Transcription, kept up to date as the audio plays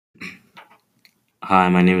Hi,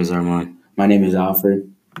 my name is Armand. My name is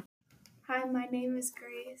Alfred. Hi, my name is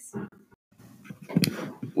Grace.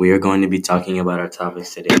 We are going to be talking about our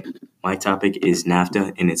topics today. My topic is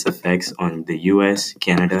NAFTA and its effects on the US,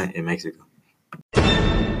 Canada, and Mexico.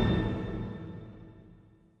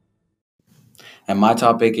 And my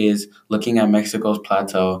topic is looking at Mexico's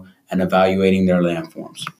plateau and evaluating their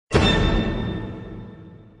landforms.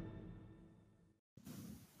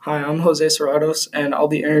 Hi, I'm Jose Serratos, and I'll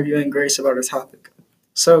be interviewing Grace about her topic.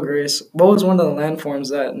 So, Grace, what was one of the landforms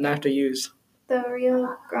that NAFTA used? The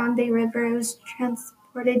Rio Grande River was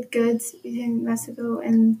transported goods between Mexico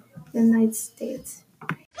and the United States.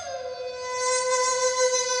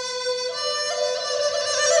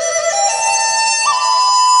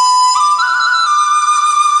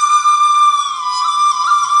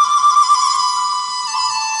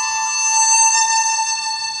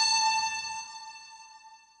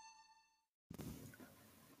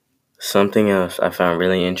 Something else I found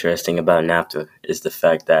really interesting about NAFTA is the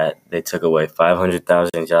fact that they took away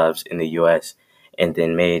 500,000 jobs in the US and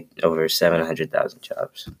then made over 700,000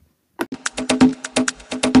 jobs.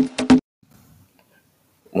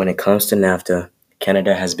 When it comes to NAFTA,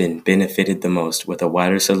 Canada has been benefited the most with a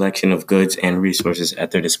wider selection of goods and resources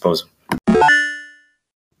at their disposal.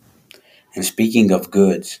 And speaking of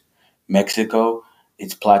goods, Mexico,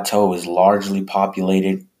 its plateau is largely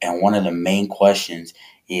populated, and one of the main questions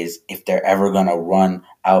is if they're ever going to run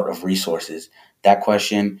out of resources. That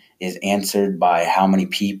question is answered by how many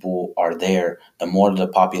people are there. The more the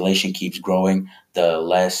population keeps growing, the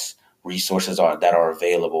less resources that are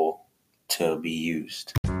available to be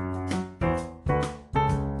used.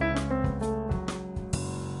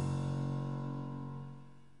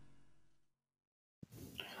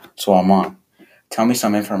 So, Armand, tell me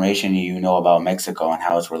some information you know about Mexico and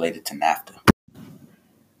how it's related to NAFTA.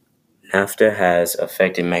 NAFTA has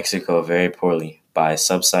affected Mexico very poorly by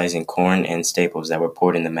subsidizing corn and staples that were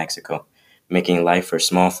poured into Mexico, making life for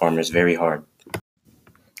small farmers very hard.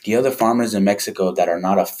 The other farmers in Mexico that are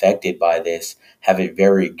not affected by this have it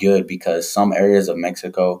very good because some areas of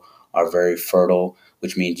Mexico are very fertile,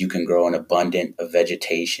 which means you can grow an abundant of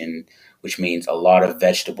vegetation, which means a lot of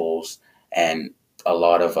vegetables and a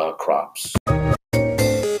lot of crops.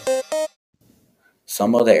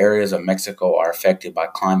 Some of the areas of Mexico are affected by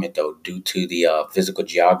climate, though, due to the physical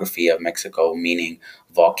geography of Mexico, meaning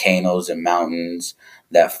volcanoes and mountains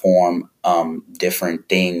that form different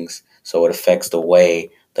things. So it affects the way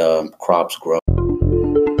the crops grow.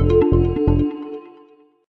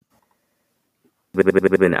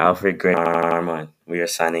 With Alfred Gray Armand, we are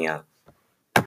signing out.